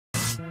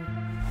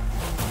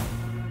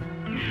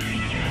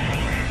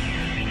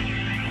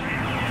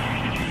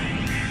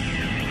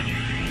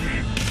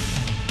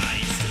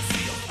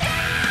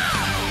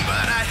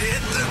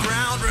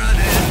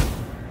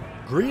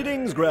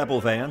Greetings, Grapple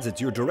fans. It's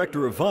your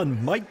Director of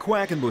Fun, Mike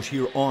Quackenbush,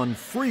 here on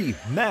Free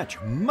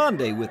Match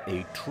Monday with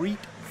a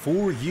treat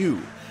for you.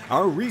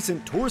 Our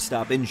recent tour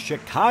stop in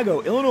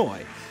Chicago,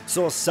 Illinois,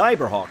 saw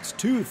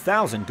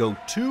Xyberhawx2000 go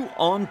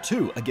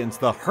 2-on-2 against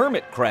the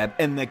Hermit Crab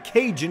and the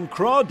Cajun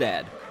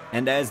Crawdad.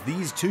 And as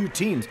these two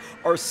teams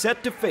are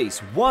set to face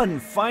one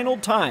final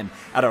time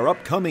at our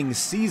upcoming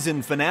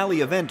season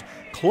finale event,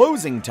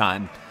 Closing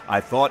Time, I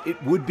thought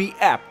it would be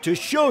apt to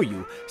show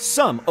you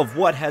some of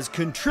what has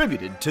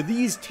contributed to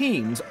these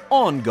teams'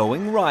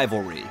 ongoing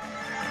rivalry.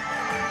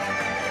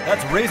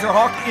 That's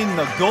Razorhawk in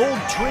the gold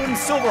trim.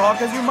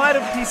 Silverhawk, as you might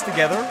have pieced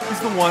together, is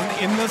the one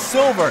in the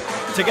silver.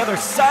 Together,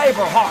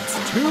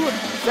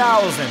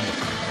 Xyberhawx2000.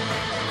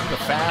 The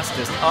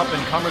fastest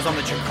up-and-comers on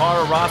the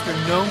CHIKARA roster,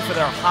 known for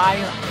their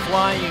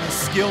high-flying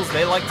skills.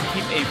 They like to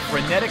keep a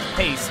frenetic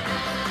pace.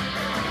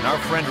 And our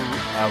friend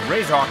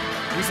Razorhawk,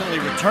 recently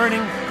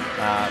returning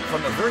from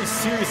a very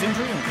serious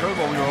injury incurred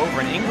while we were over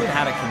in England,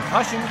 had a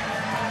concussion,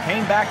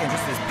 came back, and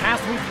just this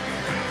past week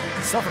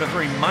suffered a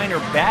very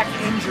minor back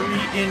injury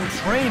in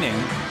training.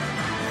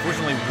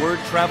 Unfortunately, word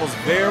travels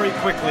very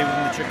quickly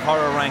within the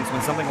CHIKARA ranks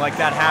when something like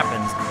that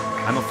happens.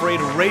 I'm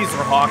afraid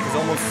Razorhawk has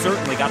almost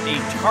certainly got a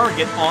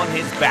target on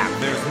his back.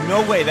 There's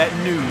no way that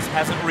news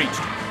hasn't reached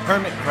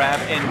Hermit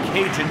Crab and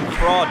Cajun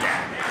Crawdad.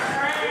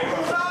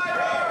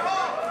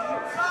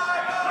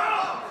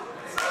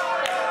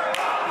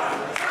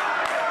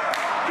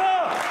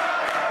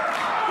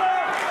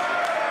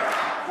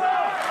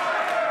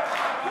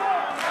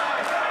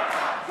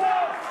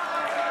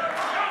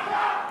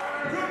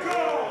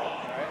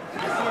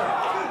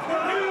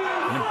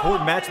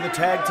 Important match in the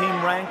tag team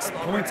ranks.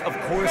 Points, of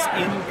course,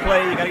 in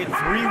play. You gotta get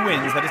 3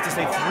 wins. That is to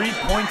say, 3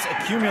 points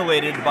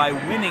accumulated by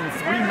winning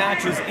 3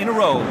 matches in a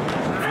row.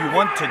 If you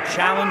want to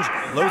challenge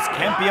Los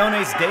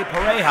Campeones de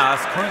Parejas,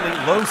 currently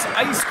Los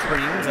Ice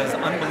Creams, as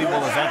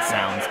unbelievable as that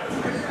sounds.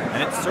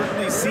 And it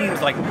certainly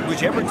seems like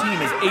whichever team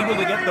is able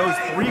to get those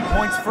 3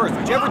 points first,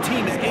 whichever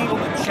team is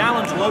able to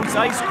challenge Los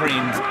Ice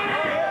Creams,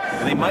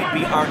 they might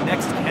be our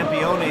next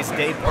Campeones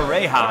de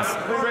Parejas.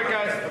 Let's break,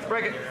 guys. Let's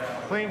break it.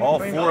 All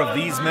 4 of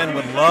these men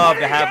would love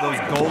to have those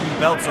golden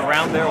belts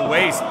around their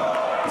waist.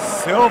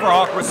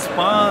 Silverhawk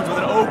responds with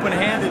an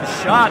open-handed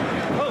shot.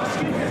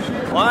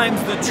 Climbs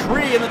the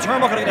tree in the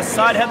turnbuckle to get a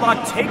side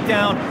headlock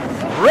takedown.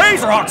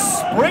 Razorhawk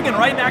springing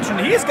right in action.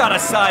 He's got a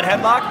side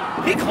headlock.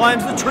 He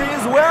climbs the tree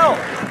as well.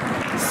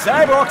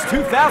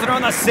 Xyberhawx2000 are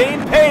on the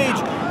same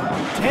page.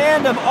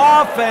 Tandem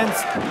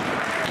offense.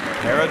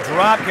 Pair of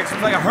drop kicks.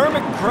 Looks like a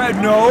Hermit Crab.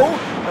 No,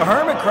 the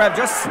Hermit Crab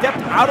just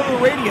stepped out of the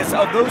radius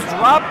of those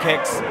drop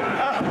kicks.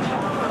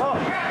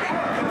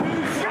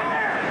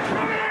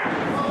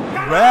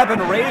 Grabbing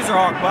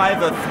Razorhawk by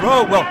the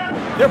throat. Well,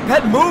 their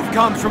pet move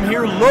comes from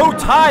here, low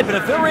tide, but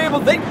if they're able,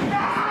 we've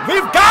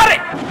got it!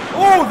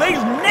 Oh, they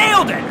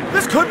nailed it!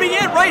 This could be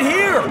it right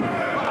here!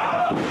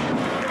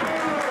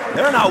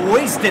 They're not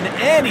wasting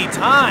any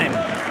time.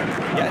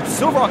 Yeah,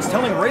 Silverhawk's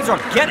telling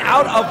Razorhawk, get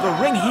out of the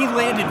ring. He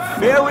landed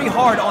very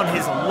hard on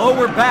his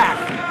lower back.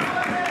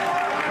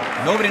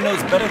 Nobody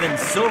knows better than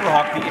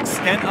Silverhawk the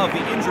extent of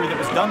the injury that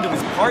was done to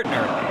his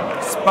partner.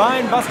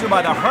 Spine buster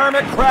by the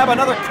Hermit Crab,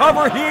 another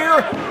cover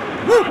here.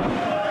 Woo!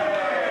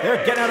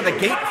 They're getting out of the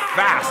gate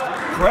fast.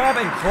 Crab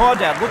and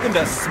Crawdad looking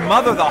to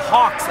smother the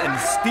Hawks and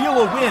steal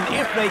a win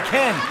if they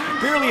can.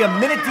 Barely a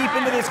minute deep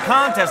into this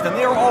contest, and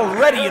they are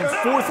already in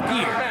 4th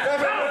gear.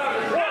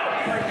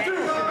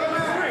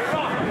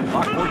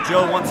 Lockport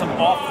Joe wants him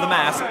off the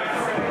mask.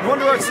 No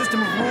wonder our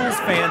system of rules,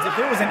 fans, if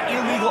there was an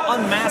illegal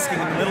unmasking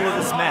in the middle of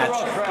this match,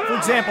 for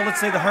example, let's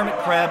say the Hermit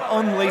Crab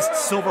unlaced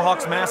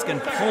Silverhawk's mask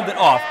and pulled it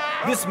off,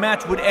 this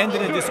match would end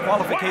in a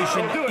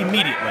disqualification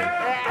immediately.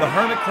 The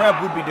Hermit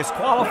Crab would be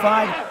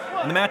disqualified,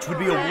 and the match would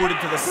be awarded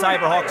to the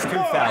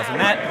Xyberhawx2000.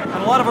 That, and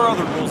a lot of our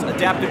other rules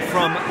adapted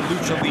from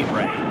Lucha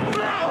Libre.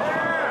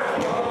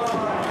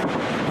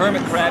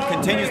 Hermit Crab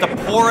continues to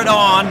pour it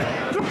on.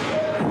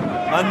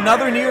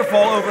 Another near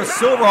fall over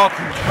Silverhawk,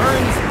 who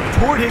turns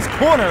toward his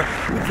corner,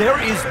 but there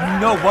is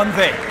no one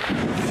there.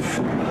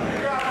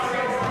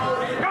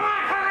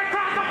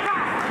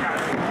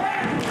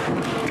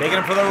 Taking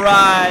him for the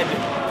ride.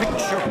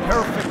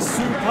 Picture-perfect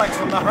suplex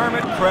from the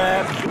Hermit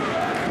Crab.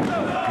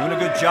 Doing a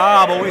good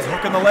job, always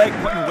hooking the leg,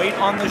 putting weight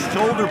on the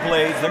shoulder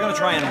blades. They're going to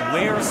try and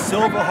wear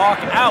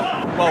Silverhawk out,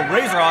 while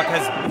Razorhawk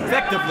has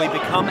effectively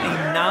become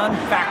a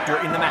non-factor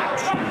in the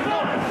match.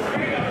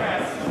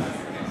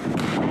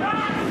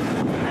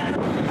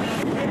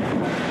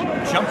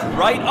 Jumped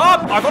right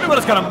up. I thought he would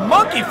have got a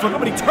monkey flip,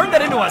 but he turned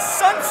that into a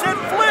sunset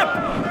flip.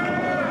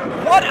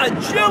 What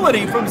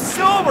agility from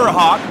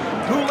Silverhawk,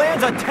 who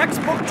lands a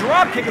textbook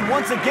dropkick and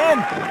once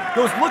again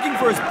goes looking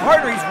for his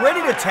partner. He's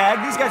ready to tag.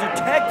 These guys are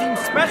tag team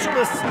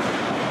specialists.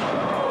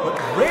 But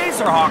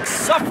Razorhawk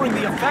suffering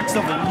the effects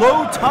of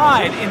low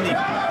tide in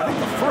I think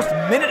the first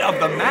minute of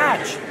the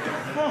match.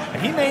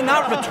 And he may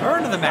not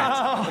return to the match.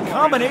 The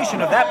combination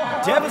of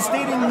that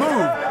devastating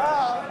move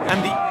and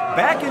the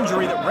back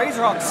injury that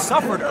Razorhawk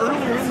suffered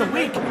earlier in the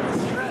week,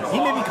 he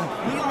may be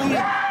completely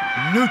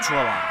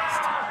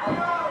neutralized.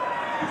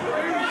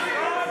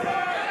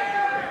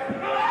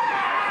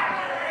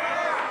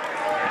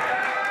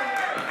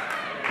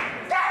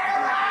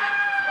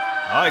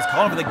 Oh, he's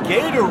calling for the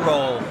gator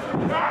roll.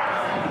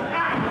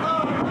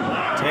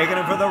 Taking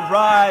him for the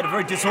ride.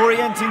 Very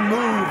disorienting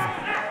move.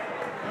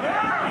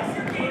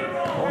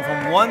 Going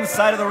from one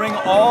side of the ring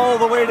all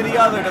the way to the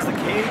other does the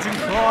Cajun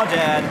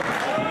Crawdad.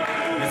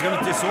 He's going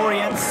to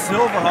disorient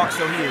Xyberhawx,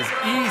 so he is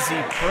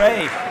easy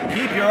prey.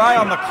 Keep your eye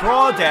on the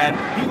Crawdad.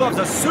 He loves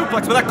a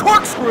suplex with a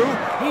corkscrew.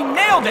 He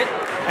nailed it,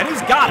 and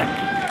he's got it.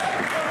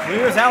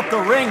 Clears out the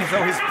ring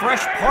so his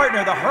fresh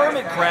partner, the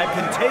Hermit Crab,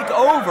 can take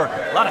over.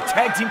 A lot of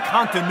tag team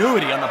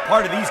continuity on the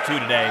part of these two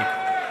today.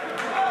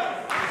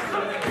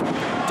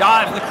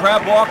 Dives the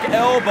crab walk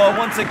elbow,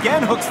 once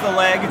again hooks the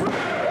leg.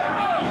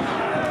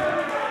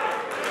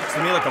 Looks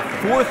to me like a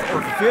fourth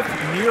or fifth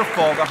near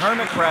fall the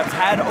Hermit Crab's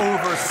had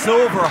over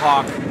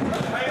Xyberhawx.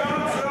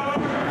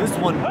 This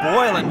one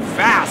boiling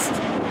fast.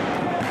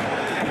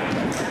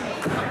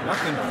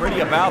 Nothing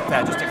pretty about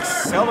that, just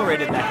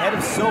accelerated the head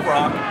of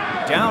Xyberhawx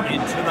down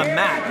into the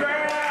mat.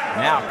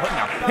 Now putting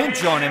a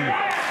pinch on him.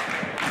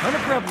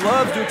 Hermit Crab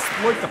loves to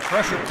exploit the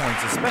pressure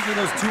points, especially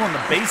those two on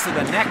the base of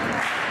the neck.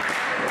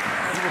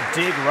 He will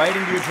dig right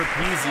into your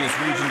trapezius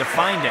region to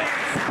find it.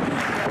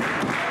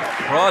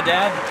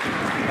 Crawdad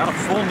got a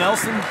full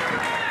Nelson,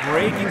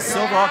 breaking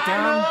Xyberhawx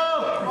down.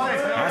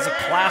 Has a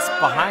clasp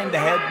behind the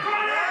head.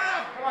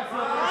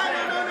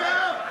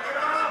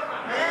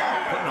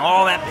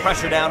 All that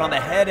pressure down on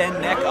the head and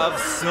neck of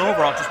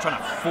Xyberhawx, just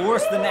trying to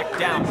force the neck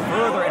down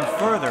further and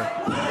further.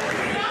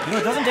 You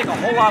know, it doesn't take a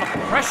whole lot of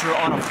pressure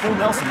on a full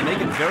Nelson to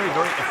make it very,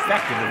 very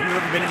effective. If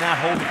you've ever been in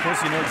that hold, of course,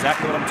 you know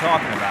exactly what I'm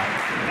talking about.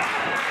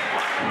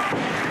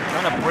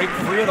 Trying to break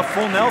free of the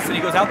full Nelson.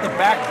 He goes out the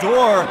back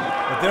door,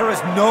 but there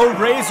is no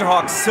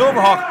Razorhawk.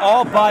 Xyberhawx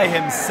all by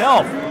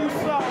himself.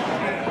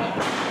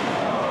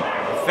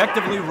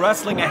 Effectively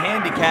wrestling a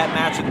handicap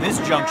match at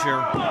this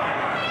juncture.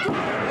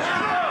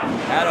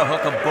 Had a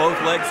hook of both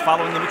legs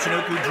following the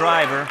Michinoku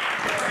driver.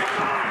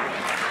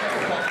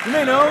 You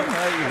may know,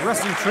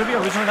 wrestling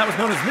trivia, originally that was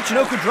known as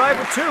Michinoku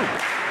Driver 2.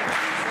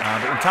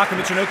 But when Taka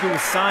Michinoku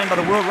was signed by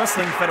the World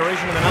Wrestling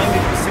Federation in the 90s,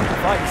 it was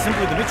simplified to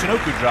simply the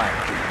Michinoku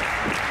Driver.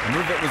 The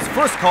move that was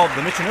first called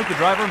the Michinoku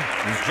Driver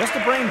was just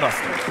a brain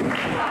buster.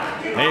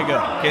 There you go,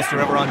 in case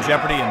you're ever on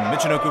Jeopardy and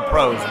Michinoku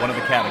Pro is one of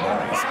the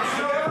categories.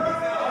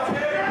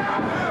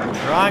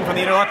 Trying from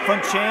the interlock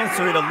front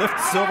chancery to lift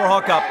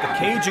Xyberhawx up. The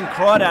Cajun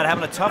Crawdad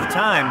having a tough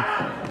time.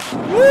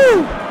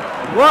 Woo!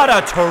 What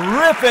a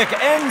terrific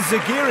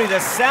enziguri. The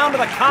sound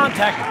of the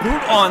contact,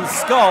 boot on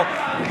skull.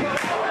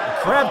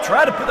 The Crab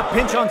tried to put the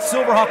pinch on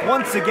Xyberhawx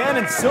once again,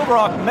 and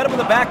Xyberhawx met him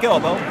with a back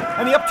elbow,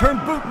 and the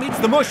upturned boot meets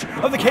the mush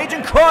of the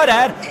Cajun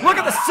Crawdad. Look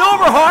at the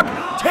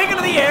Xyberhawx taken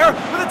to the air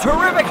with a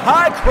terrific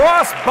high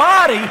cross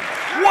body.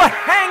 What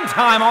hang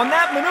time on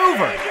that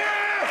maneuver.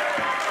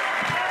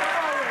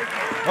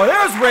 Well,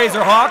 there's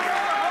Razorhawx,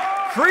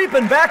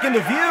 creeping back into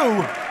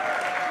view.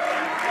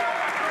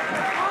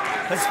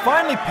 Has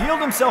finally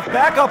peeled himself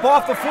back up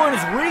off the floor and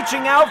is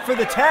reaching out for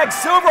the tag.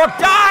 Xyberhawx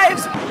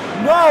dives!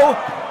 No!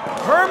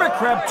 Hermit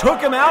Crab took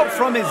him out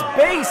from his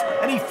base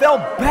and he fell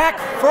back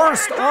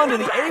first onto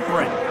the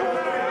apron.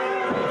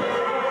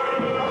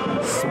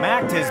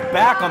 Smacked his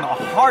back on the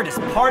hardest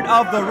part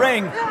of the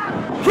ring.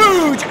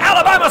 Huge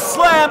Alabama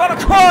slam by the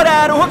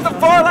Crawdad, who hooked the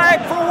far leg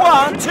for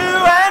 1, 2,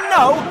 and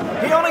no!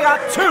 He only got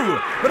 2,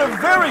 but a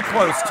very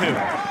close 2.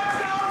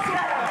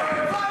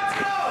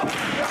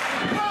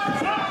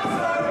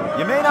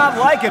 You may not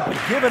like it, but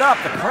give it up.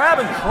 The Crab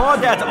and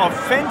Crawdad's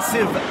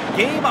offensive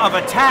game of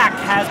attack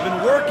has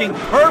been working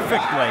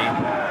perfectly.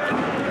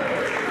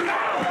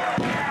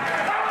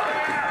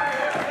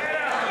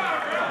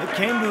 They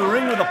came to the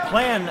ring with a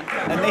plan,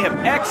 and they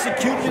have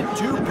executed it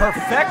to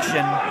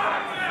perfection.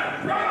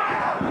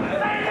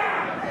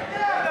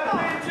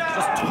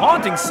 Just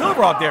taunting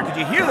Xyberhawx there. Could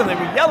you hear them? They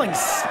were yelling,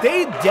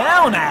 "Stay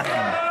down" at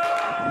him.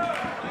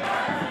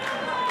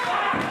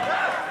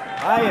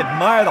 I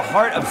admire the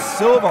heart of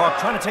Xyberhawx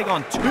trying to take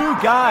on 2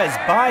 guys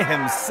by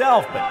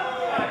himself, but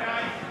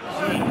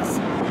jeez.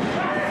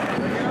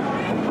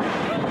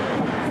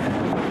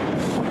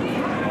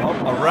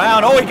 Oh,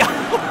 around. Oh, he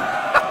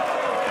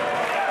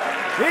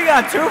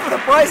got 2 for the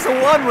price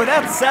of 1 with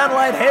that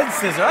satellite head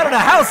scissor. I don't know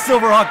how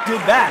Xyberhawx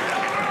did that.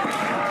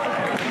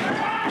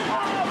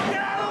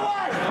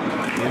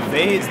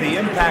 Evades the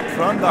impact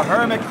from the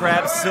Hermit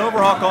Crab.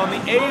 Xyberhawx on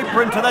the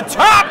apron to the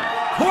top.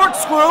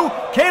 Corkscrew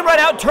came right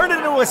out, turned it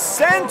into a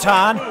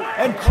senton,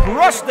 and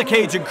crushed the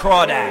Cajun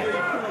Crawdad.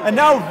 And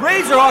now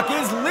Razorhawx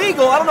is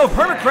legal. I don't know if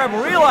Hermit Crab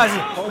realizes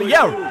it, but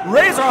yeah,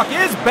 Razorhawx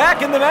is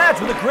back in the match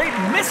with a great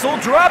missile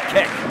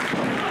dropkick.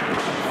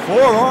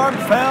 Forearm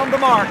found the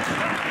mark.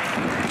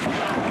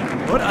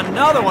 Put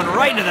another one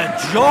right into the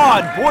jaw,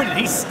 and boy, did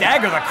he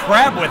stagger the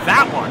Crab with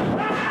that one.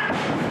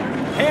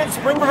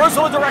 Handspring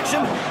reversal of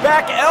direction,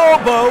 back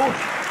elbow.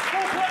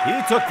 He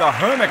took the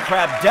Hermit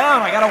Crab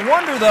down. I gotta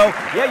wonder though,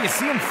 yeah, you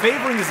see him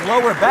favoring his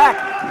lower back.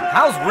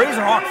 How's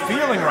Razorhawx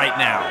feeling right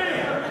now?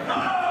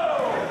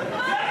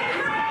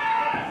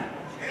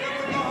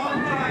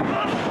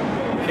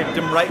 Kicked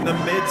him right in the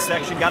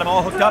midsection, got him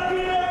all hooked up.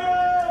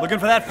 Looking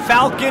for that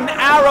Falcon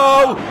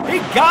Arrow. He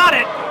got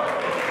it.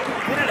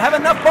 Did it have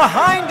enough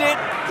behind it?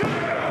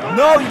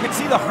 No, you can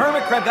see the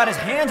Hermit Crab got his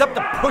hands up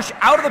to push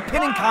out of the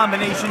pinning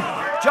combination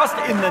just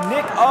in the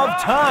nick of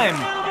time.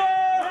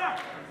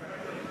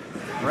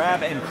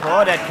 Crab and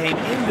Crawdad came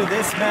into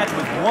this match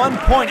with 1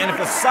 point, and if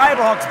the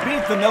Xyberhawx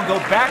beat them, they'll go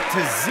back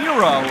to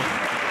 0.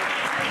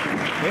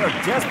 They are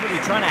desperately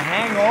trying to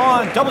hang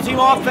on. Double team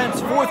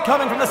offense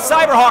forthcoming from the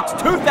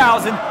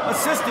Xyberhawx2000.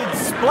 Assisted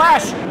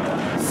splash.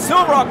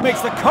 Xyberhawx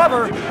makes the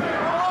cover.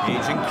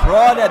 Cajun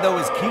Crawdad, though,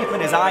 is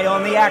keeping his eye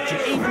on the action,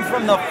 even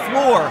from the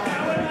floor.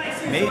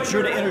 Made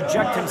sure to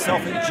interject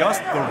himself at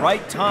just the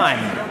right time.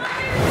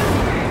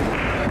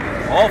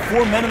 All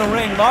 4 men in the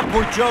ring.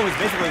 Lockport Joe has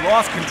basically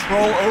lost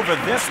control over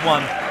this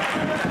one.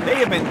 They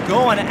have been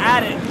going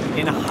at it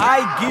in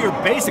high gear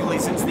basically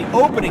since the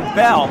opening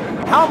bell.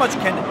 How much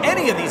can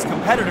any of these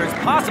competitors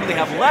possibly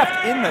have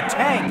left in the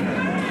tank?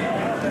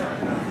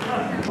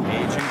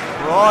 Cajun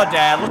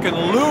Crawdad looking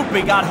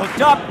loopy, got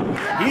hooked up.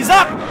 He's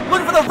up,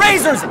 looking for the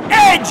Razor's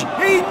Edge.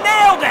 He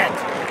nailed it.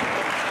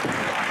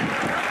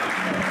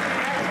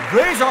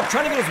 Razorhawk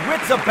trying to get his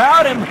wits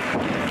about him.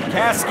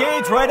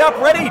 Cascades right up,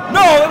 ready.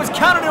 No, it was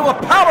countered into a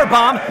power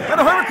bomb, and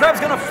the Hermit Crab's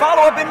gonna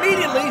follow up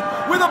immediately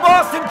with a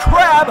Boston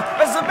Crab,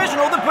 a submission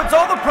hold that puts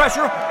all the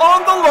pressure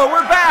on the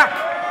lower back.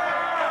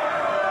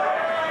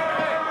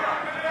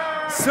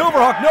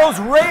 Xyberhawx knows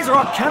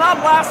Razorhawk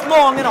cannot last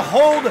long in a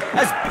hold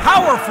as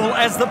powerful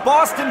as the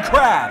Boston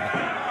Crab.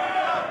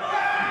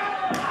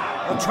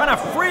 They're trying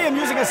to free him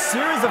using a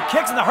series of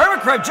kicks, and the Hermit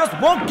Crab just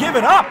won't give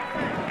it up.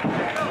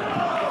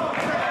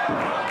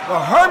 The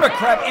Hermit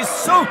Crab is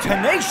so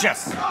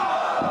tenacious.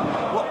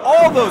 Well,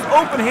 all those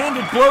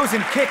open-handed blows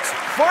and kicks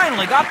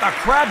finally got the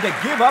Crab to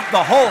give up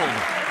the hold.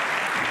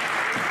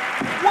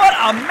 What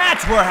a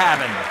match we're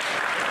having.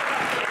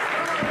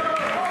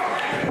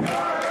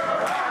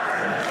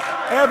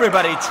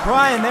 Everybody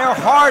trying their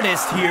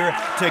hardest here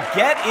to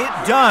get it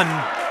done.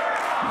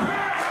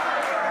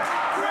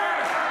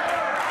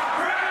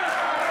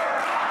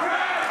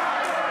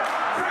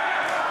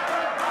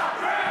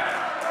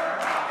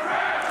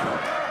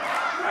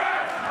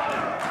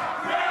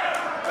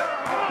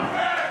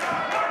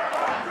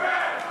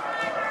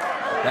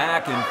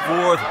 Back and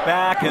forth,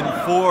 back and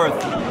forth.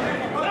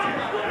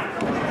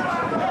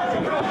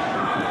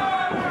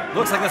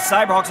 Looks like the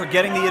Xyberhawx are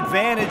getting the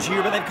advantage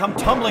here, but they've come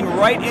tumbling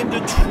right into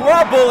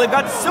trouble. They've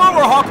got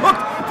Xyberhawx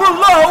hooked for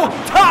low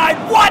tide.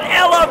 What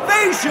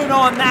elevation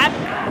on that!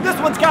 This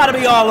one's got to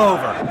be all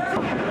over.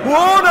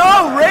 Oh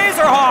no,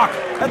 Razorhawk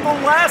at the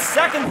last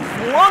second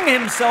flung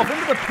himself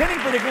into the pinning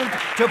predicament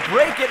to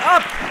break it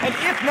up, and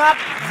if not,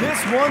 this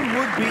one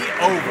would be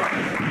over.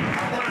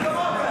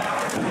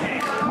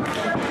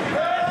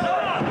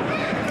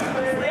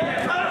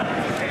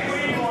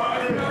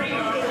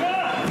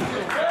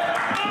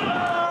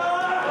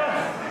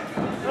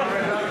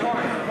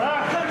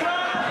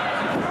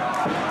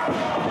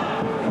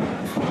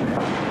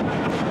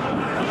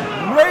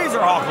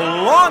 Razorhawk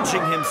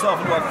launching himself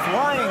into a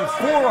flying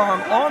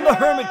forearm on the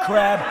Hermit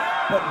Crab,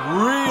 but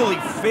really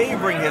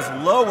favoring his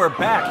lower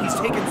back. He's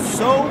taken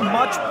so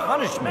much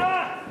punishment.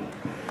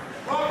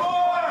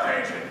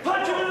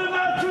 Punch him in the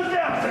mouth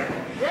 2000.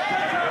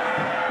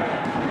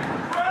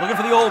 Looking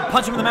for the old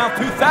punch him in the mouth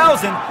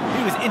 2000.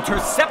 He was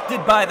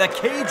intercepted by the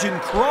Cajun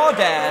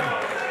Crawdad.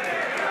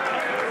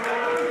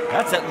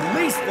 That's at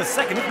least the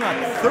second, if not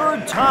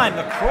third time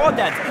the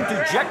Crawdad's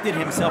interjected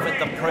himself at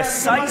the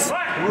precise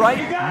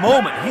right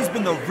moment. He's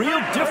been the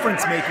real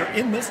difference maker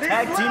in this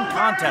tag team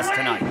contest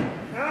tonight.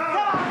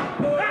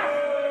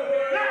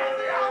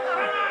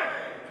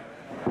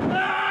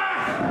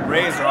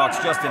 Razorhawk's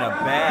just in a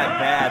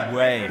bad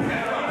way.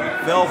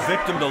 Fell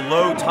victim to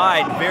low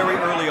tide very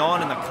early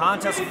on in the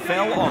contest,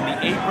 fell on the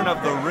apron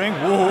of the ring.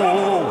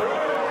 Whoa!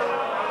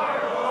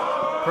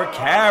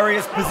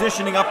 Precarious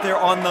positioning up there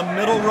on the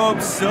middle rope.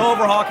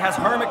 Xyberhawx has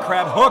Hermit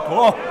Crab hooked.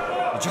 Whoa!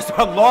 Just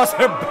about lost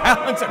their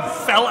balance and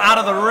fell out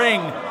of the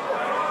ring.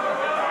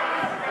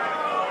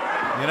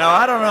 You know,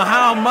 I don't know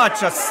how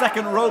much a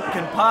second rope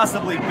can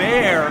possibly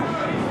bear.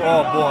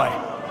 Oh boy.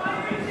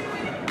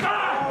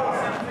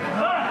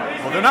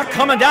 Well, they're not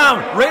coming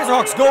down.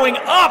 Razorhawk's going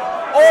up.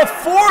 All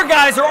 4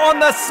 guys are on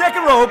the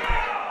second rope.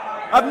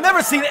 I've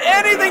never seen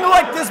anything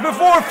like this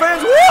before,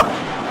 fans. Woo!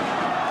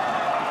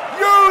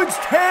 Huge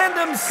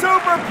tandem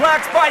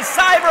superplex by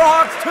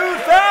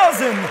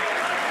Xyberhawx2000.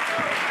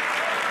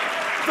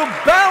 The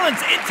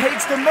balance it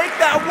takes to make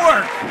that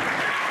work.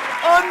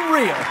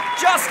 Unreal,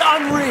 just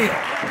unreal.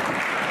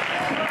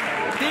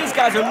 These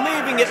guys are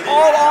leaving it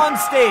all on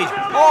stage,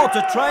 all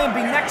to try and be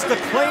next to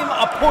claim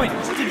a point,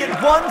 to get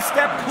one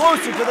step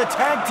closer to the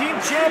Tag Team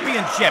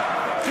Championship,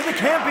 to the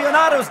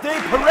Campeonatos de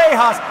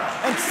Parejas,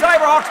 and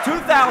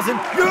Xyberhawx2000,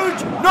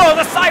 huge, no,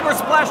 the Cyber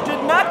Splash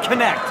did not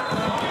connect.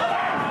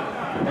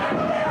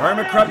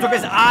 Hermit Crab took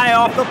his eye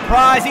off the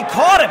prize. He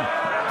caught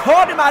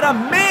him out of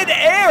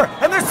mid-air,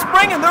 and they're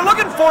springing, they're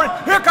looking for it.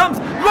 Here comes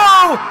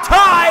low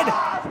tide.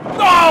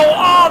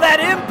 Oh, that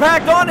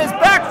impact on his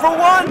back for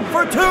 1,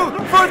 for 2,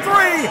 for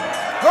 3.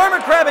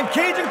 Hermit Crab and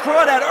Cajun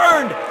Crawdad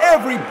earned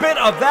every bit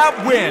of that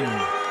win.